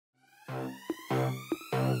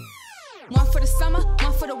the summer,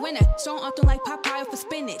 one for the winter. Strong often like Popeye for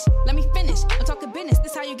spinach. Let me finish. I'm talking business.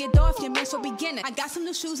 This how you get off your man for beginner. I got some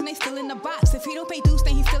new shoes and they still in the box. If he don't pay dues,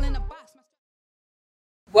 then he's still in the box.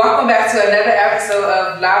 Welcome back to another episode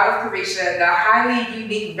of Live with Carisha, the highly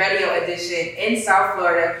unique radio edition in South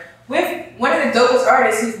Florida with one of the dopest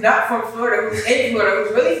artists who's not from Florida, who's in Florida,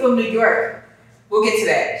 who's really from New York. We'll get to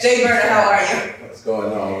that. Jay Burner, how are you? What's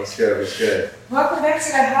going on? What's good? What's good? Welcome back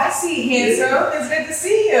to the hot seat, handsome. It's good to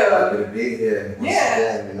see you. Happy to be here. Once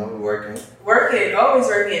again, you know, we're working. Working, always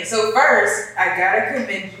working. So first, I gotta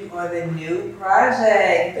commend you on the new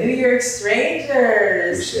project, New York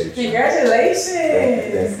Strangers. Appreciate you. Congratulations.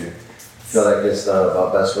 Thank you. Feel like it's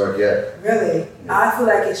our best work yet? Really? Yeah. I feel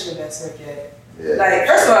like it's your best work yet. Yeah. Like,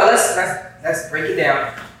 first of all, let's break it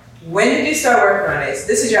down. When did you start working on this?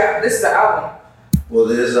 This is the album. Well,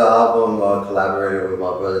 there's an album collaborated with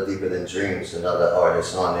my brother Deeper Than Dreams, another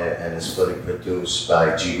artist on it, and it's fully produced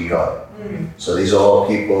by GBR. So these are all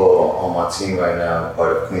people on my team right now,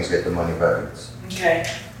 part of Queens Get the Money Records. Okay.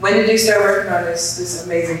 When did you start working on this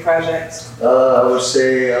amazing project? I would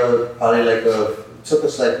say probably it took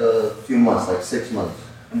us like a few months, like 6 months,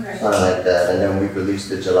 Okay. something like that, and then we released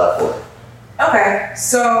it July 4th. Okay.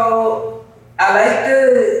 So I like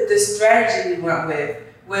the strategy we went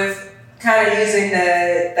with kind of using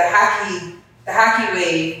the hockey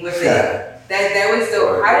wave with it. That was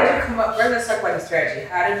dope. How did you come up? Let's talk about the strategy.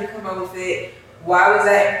 How did you come up with it? Why was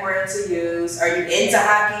that important to use? Are you into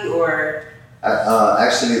hockey or?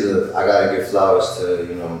 Actually, I gotta give flowers to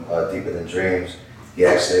Deeper Than Dreams. He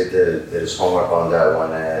actually did his homework on that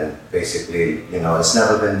one, and basically, it's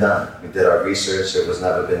never been done. We did our research; it was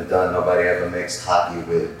never been done. Nobody ever mixed hockey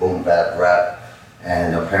with boom bap rap.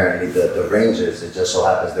 And apparently the Rangers, it just so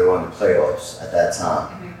happens they were in the playoffs at that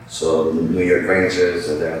time. So the New York Rangers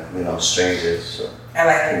and then, Strangers. So. I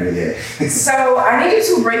like it. Yeah. So I need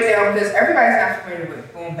you to break down, because everybody's not familiar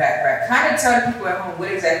with boom bap rap. Kind of tell the people at home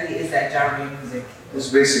what exactly is that genre of music. It's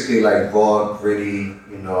basically like raw, gritty,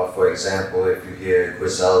 for example, if you hear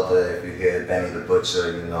Griselda, if you hear Benny the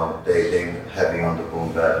Butcher, they heavy on the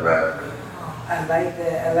boom bap rap. Oh, I like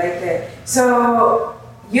that. So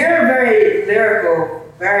you're a very lyrical,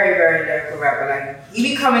 very, very lyrical rapper. Like, you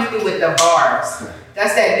be coming through with the bars.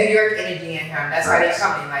 That's that New York energy in him. That's how they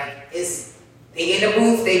come in. Like, they in the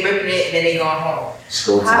booth, they ripping it, and then they going home.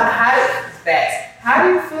 How do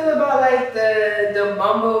you feel about like the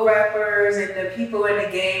mumble rappers and the people in the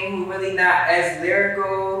game who really not as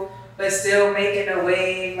lyrical but still making a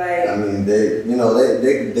wave? Like, I mean, they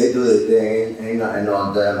do their thing. Ain't nothing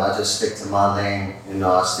on them. I just stick to my lane.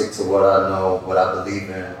 I stick to what I know, what I believe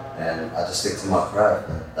in, and I just stick to my craft.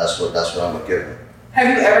 That's what I'm gonna give them. Have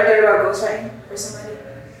you ever thought about ghostwriting for somebody?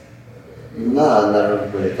 No, I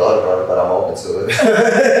never really thought about it, but I'm open to it.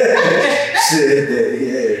 Shit,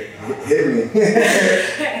 yeah, hit me.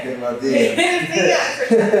 Hit my DM.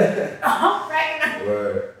 Right now.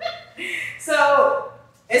 Word. So,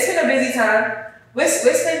 it's been a busy time. What's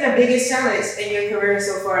been the biggest challenge in your career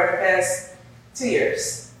so far in the past 2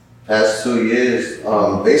 years? Past 2 years,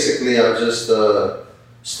 basically I'm just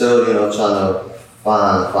still, trying to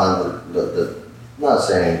find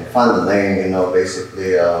the lane,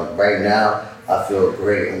 basically. Right now, I feel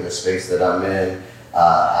great in the space that I'm in.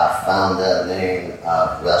 I found that lane.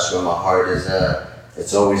 That's where my heart is at.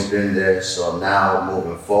 It's always been there. So now,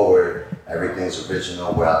 moving forward, everything's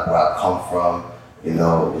original where I come from.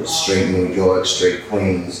 Straight New York, straight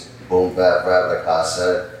Queens, boom bap rap, like I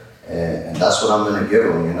said. And that's what I'm gonna give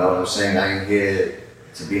them, you know what I'm saying? I ain't here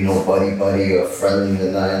to be no buddy or friendly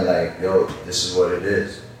or nothing. Like, yo, this is what it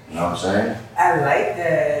is. You know what I'm saying? I like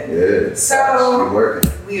that. Yeah. So we're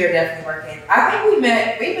working. We are definitely working. I think we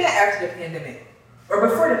met after the pandemic. Or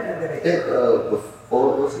before the pandemic. I think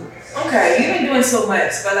before, was it? Okay, you've been doing so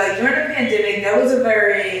much, but like during the pandemic, that was a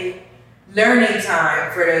very learning time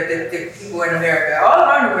for the people in America. All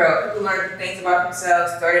around the world, people learned things about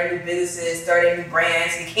themselves, started new businesses, started new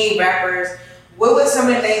brands, became rappers. What were some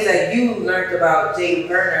of the things that you learned about Jay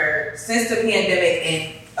Burner since the pandemic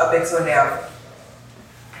and up until now?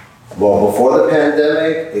 Well, before the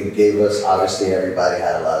pandemic, it gave us, obviously everybody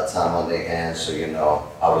had a lot of time on their hands, so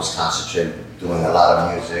I was concentrating, doing a lot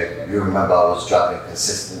of music. You remember I was dropping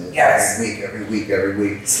consistently every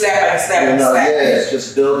week. Slapping. Yeah, it's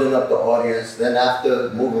just building up the audience. Then after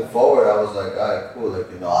moving forward, I was like, all right, cool.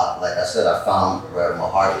 Like I said, I found where my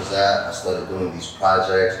heart was at. I started doing these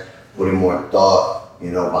projects, putting more thought,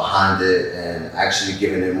 behind it, and actually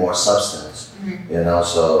giving it more substance.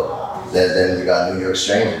 So then we got New York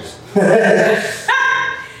Strangers.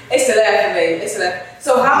 It's a laugh for me. It's a laugh.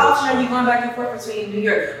 So how often are you going back and forth between New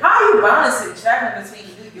York? How are you balancing traveling between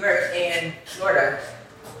New York and Florida?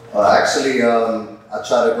 Actually, I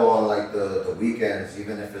try to go on like the weekends,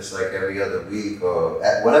 even if it's like every other week or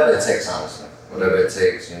whatever it takes, honestly. Whatever it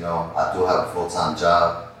takes, you know. I do have a full-time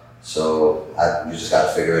job, so you just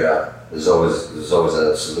gotta figure it out. There's always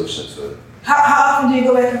a solution to it. How often do you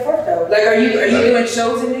go back and forth though? Like, are you doing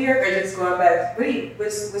shows in New York or just going back?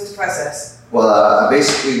 What's the process? Well, I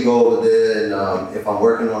basically go over there, and if I'm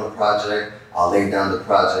working on a project, I'll lay down the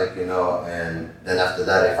project, you know, and then after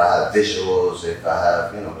that, if I have visuals, if I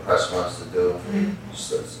have, you know, press runs to do,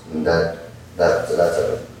 so that's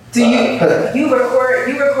it. Do you record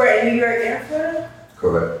in New York and Florida?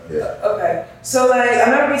 Correct. Yeah. Okay. So like,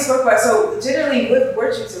 I remember we spoke about. So generally, what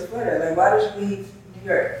brought you to Florida? Like, why did you leave New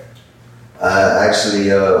York? Actually,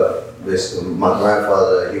 my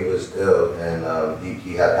grandfather, he was ill, and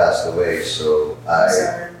he had passed away. So I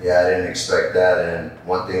didn't expect that, and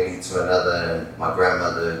one thing led to another, and my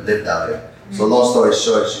grandmother lived out here. So long story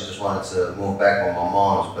short, she just wanted to move back with my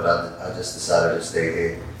mom's, but I just decided to stay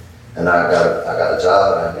here, and I got a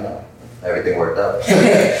job, and you know, everything worked out.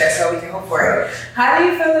 That's all we can hope for. Right. How do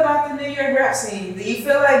you feel about the New York rap scene? Do you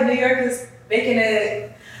feel like New York is making it?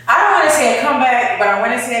 I don't want to say a comeback, but I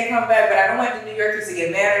want to say a comeback, but I don't want the New Yorkers to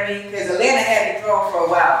get mad at me because Atlanta had the throne for a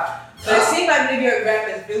while. But it seems like New York rap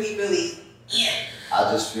is really, really,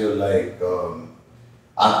 I just feel like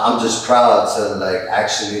I'm just proud to like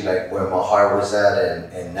actually like where my heart was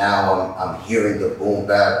at, and now I'm hearing the boom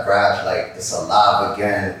bap rap like it's alive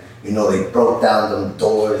again. You know, they broke down them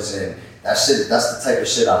doors, and that shit, that's the type of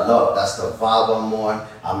shit I love. That's the vibe I'm on.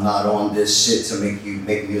 I'm not on this shit to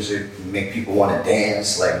make music, make people want to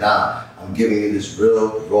dance. Like, nah, I'm giving you this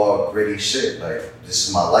real, raw, gritty shit. Like, this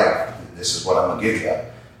is my life. This is what I'm gonna give you.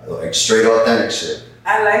 Like, straight authentic shit.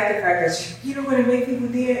 I like the fact that you don't want to make people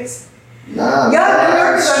dance. Nah, Y'all New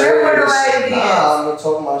Yorkers are never gonna like dance. Nah, I'm not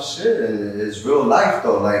talking about shit, and it's real life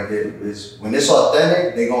though. Like, it's when it's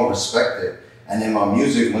authentic, they gonna respect it. And in my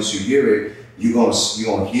music, once you hear it, you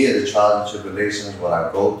gonna hear the trials and tribulations, what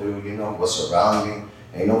I go through, you know, what's around me.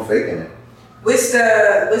 Ain't no faking it. What's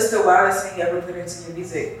the wildest thing you ever put into your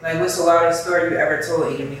music? Like, what's the wildest story you ever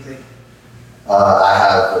told in your music? I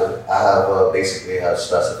have basically have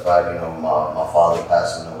specified, you know, my father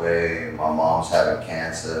passing away, my mom's having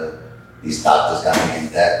cancer. These doctors got me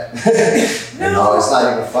in debt. No. You know, it's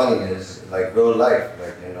not even funny. It's like real life.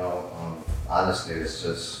 Like, you know, honestly, it's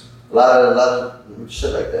just a lot of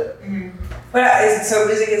shit like that. Mm-hmm. But so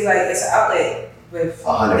music is like, it's an outlet. With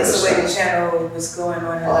 100%. It's a way to channel what's going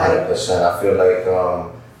on in life. 100%. I feel like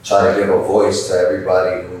try to give a voice to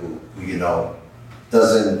everybody who you know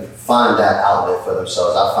doesn't find that outlet for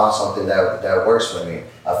themselves. I found something that works for me.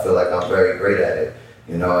 I feel like I'm very great at it,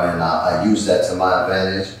 you know, and I use that to my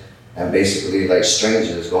advantage. And basically, like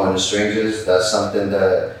going to strangers, that's something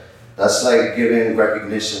that's like giving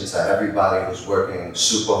recognition to everybody who's working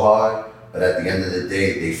super hard. But at the end of the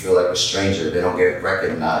day, they feel like a stranger. They don't get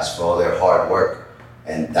recognized for all their hard work.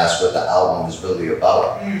 And that's what the album is really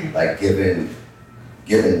about. Like giving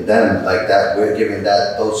them like that, we're giving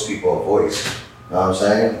those people a voice. You know what I'm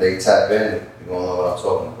saying? They tap in, you don't know what I'm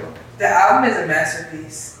talking about. The album is a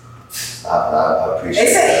masterpiece. I appreciate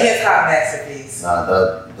it's that. It's a hip-hop masterpiece. Nah,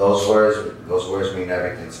 those words mean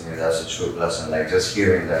everything to me. That's a true blessing. Like just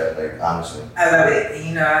hearing that, like honestly. I love it.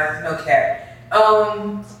 You know, no cap.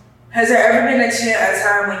 Has there ever been a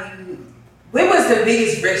time when was the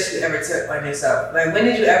biggest risk you ever took on yourself? Like, when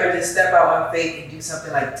did you ever just step out on faith and do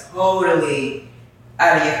something like totally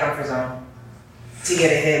out of your comfort zone to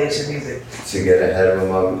get ahead with your music? To get ahead with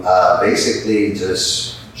my, basically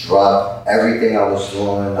just drop everything I was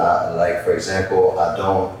doing. Like, for example, I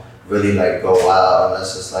don't really like go out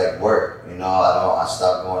unless it's like work. You know, I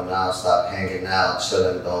stop going out, stop hanging out,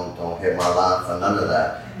 chilling, don't hit my line for none of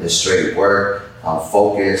that. It's straight work. I'm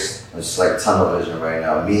focused. It's like tunnel vision right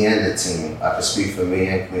now. Me and the team. I can speak for me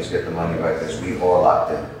and Queens Get the Money Records. We all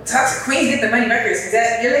locked in. Talk to Queens Get the Money Records. Is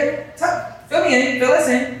that your label? Fill me in. Fill us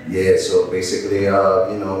in. Yeah. So basically, you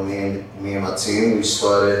know, me and my team, we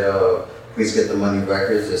started Queens Get the Money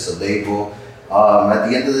Records. It's a label. At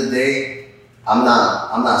the end of the day, I'm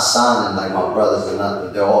not signing like my brothers or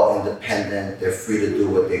nothing. They're all independent. They're free to do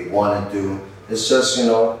what they want to do. It's just, you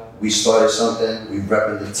know, we started something. We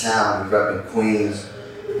repping the town. We repping Queens.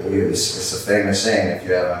 It's a famous saying if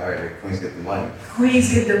you haven't heard it. Queens get the money.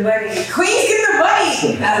 Queens get the money. Queens get the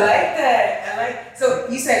money. I like that. So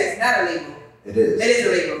you said it's not a label. It is. It is a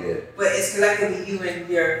label. Yeah. But it's collectively you and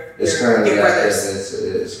your currently brothers.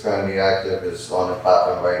 It's currently active. It's on and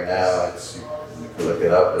popping right now. You can look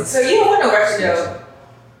it up. So you don't want no record deal.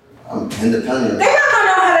 I'm independent. They're not gonna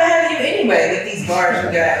know how to handle you anyway with these bars you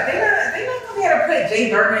got. They're not gonna be able to put Jay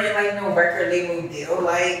Berger in like no record label deal.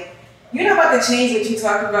 Like, You know about the change that you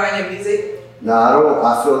talked about in your music? No, I don't.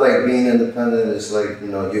 I feel like being independent is like, you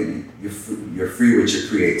know, you're free with your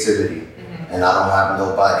creativity, and I don't have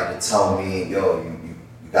nobody to tell me, yo, you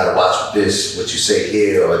gotta watch this, what you say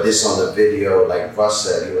here, or this on the video. Like Russ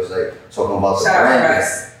said, he was like talking about the branding.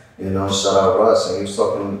 You know, shout out Russ, and he was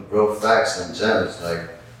talking real facts and gems. Like,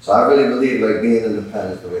 so I really believe like being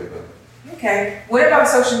independent is the way to go. Okay. What about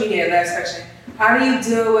social media? Last question. How do you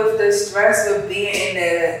deal with the stress of being in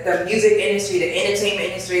the music industry, the entertainment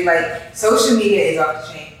industry? Like, social media is off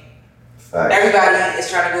the chain. Facts. Everybody is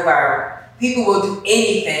trying to go viral. People will do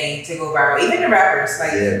anything to go viral, even the rappers.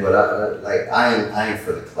 Like, yeah, but I ain't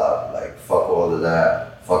for the clout. Like, fuck all of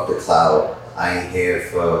that. Fuck the clout. I ain't here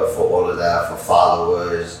for all of that, for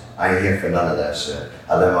followers. I ain't here for none of that shit.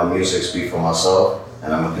 I let my music speak for myself,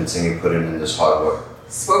 and I'm gonna continue putting in this hard work.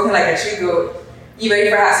 Spoken like a true goat. You ready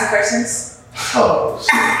for asking questions? Oh,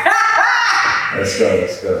 shit.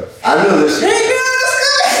 Let's go. I knew this shit.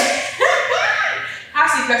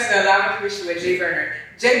 Hot question of Live Commission with Jay Burner.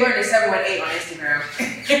 Jay Burner 718 on Instagram.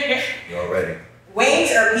 You already.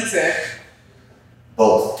 Wings or pizza?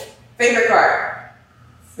 Both. Favorite car?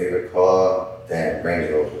 Favorite car? Damn,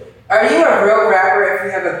 Range Rover. Are you a real rapper if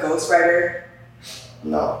you have a ghostwriter?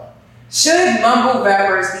 No. Should mumble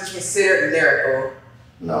rappers be considered lyrical?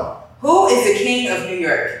 No. Who is the king of New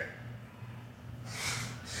York?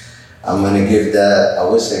 I'm gonna give that, I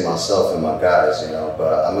would say myself and my guys, you know,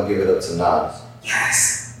 but I'm gonna give it up to Nas.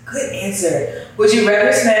 Yes, good answer. Would you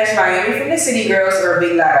rather smash Miami from the City Girls or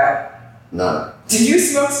Big Latto? None. Do you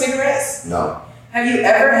smoke cigarettes? No. Have you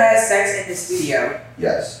ever had sex in the studio?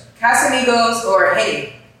 Yes. Casamigos or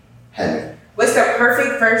Henny? Henny. What's the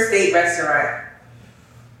perfect first date restaurant?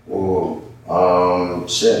 Ooh,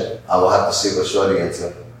 shit. I will have to see what shorty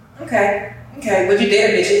into. Okay. Would you date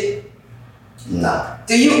a midget? Nah.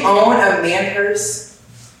 Do you own a man purse?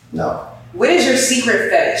 No. What is your secret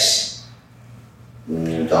fetish?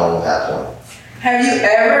 Don't have one. Have you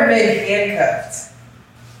ever been handcuffed?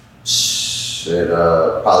 Shit,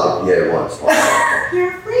 probably, yeah, once.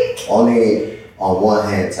 You're a freak. Only on one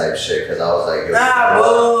hand type shit, because I was like,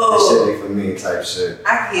 yo, this shit ain't for me type shit. I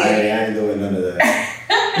ain't doing none of that.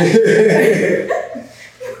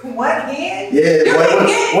 One hand? Yeah,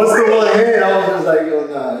 what's the one hand? I was just like, yo,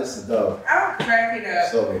 nah, this is dope. I'm cracking up.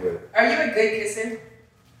 So good. Are you a good kisser?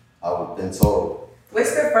 I've been told.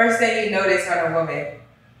 What's the first thing you notice on a woman?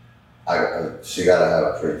 She gotta have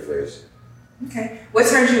a pretty face. Okay. What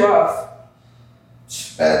turns you off?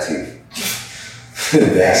 Bad teeth.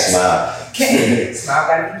 That smile. Smile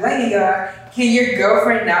gotta be blanking, y'all. Can your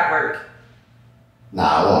girlfriend not work? Nah,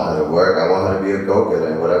 I want her to work. I want her to be a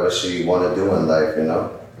go-getter and whatever she want to do in life, you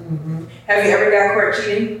know? Mm-hmm. Have you ever got caught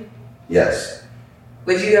cheating? Yes.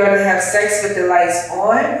 Would you rather have sex with the lights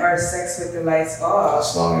on or sex with the lights off?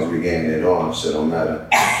 As long as we getting it on, shit don't matter.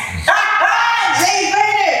 Jay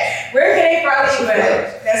Burner! Where can they follow you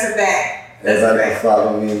at? That's a fact. Everybody can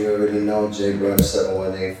follow me. You already know Jay Burner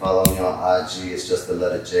 718. Follow me on IG. It's just the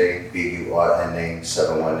letter J, BURNA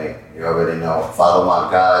 718. You already know. Follow my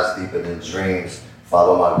guys, Deeper Than Dreams.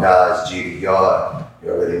 Follow my guys, GDR. You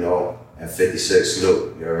already know. And 56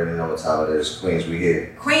 Luke. You already know what time it is. Queens, we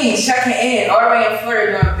here. Queens, checking in. All the way in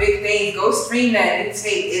Florida doing big things. Go stream that new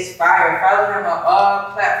tape. It's fire. Follow him on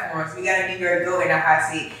all platforms. We got a New York Go in the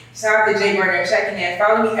hot seat. Shout out to Jay Burner checking in.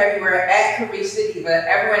 Follow me everywhere at Carisha the Diva.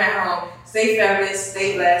 Everyone at home. Stay fabulous.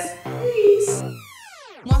 Stay blessed. Peace.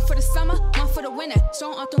 One for the summer, one for the winter.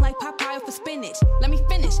 Showing up like Popeye for spinach. Let me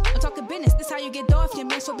finish. I'm talking business. This how you get dough if your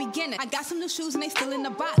man so beginner. I got some new shoes and they still in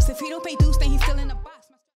the box. If he don't pay dues, then he's still in the box.